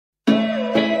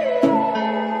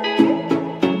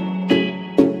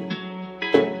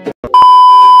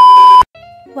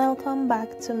welcome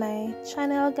back to my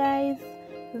channel, guys.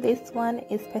 This one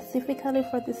is specifically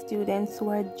for the students who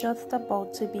are just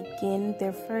about to begin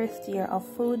their first year of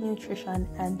food, nutrition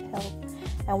and health.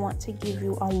 I want to give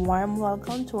you a warm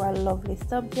welcome to our lovely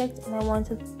subject, and I want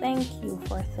to thank you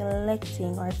for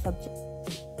selecting our subject.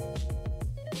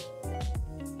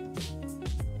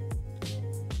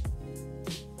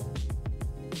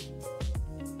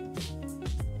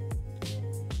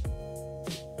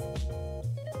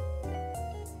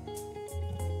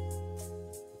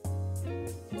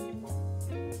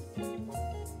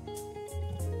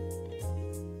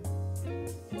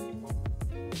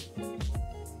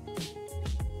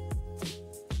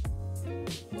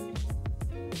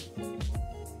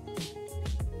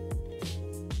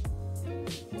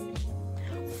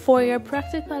 For your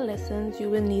practical lessons, you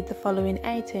will need the following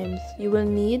items. You will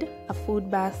need a food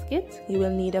basket, you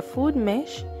will need a food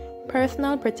mesh,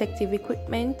 personal protective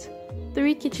equipment,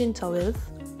 3 kitchen towels,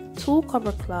 2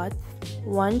 cover cloths,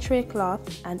 1 tray cloth,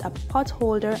 and a pot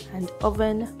holder and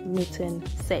oven mitten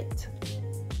set.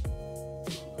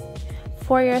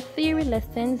 For your theory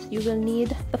lessons, you will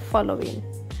need the following.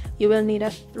 You will need a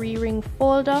 3-ring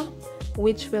folder,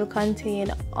 which will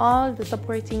contain all the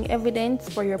supporting evidence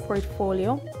for your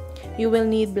portfolio. You will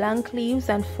need blank leaves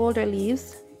and folder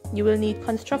leaves. You will need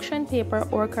construction paper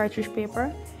or cartridge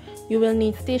paper. You will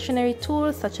need stationery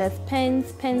tools such as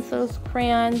pens, pencils,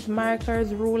 crayons,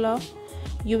 markers, ruler.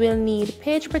 You will need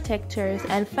page protectors,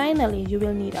 and finally you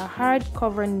will need a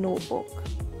hardcover notebook.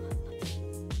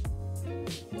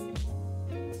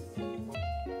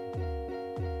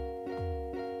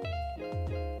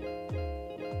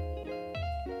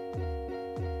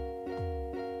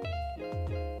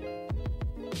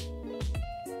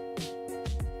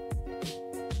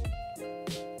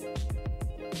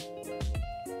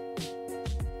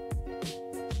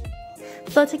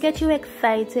 So to get you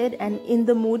excited and in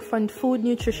the mood for food,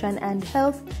 nutrition and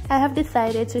health, I have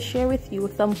decided to share with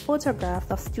you some photographs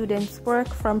of students' work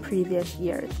from previous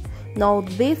years. Now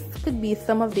this could be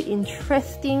some of the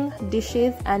interesting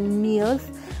dishes and meals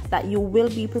that you will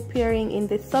be preparing in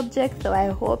this subject, so I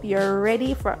hope you're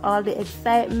ready for all the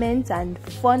excitement and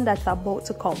fun that's about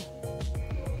to come.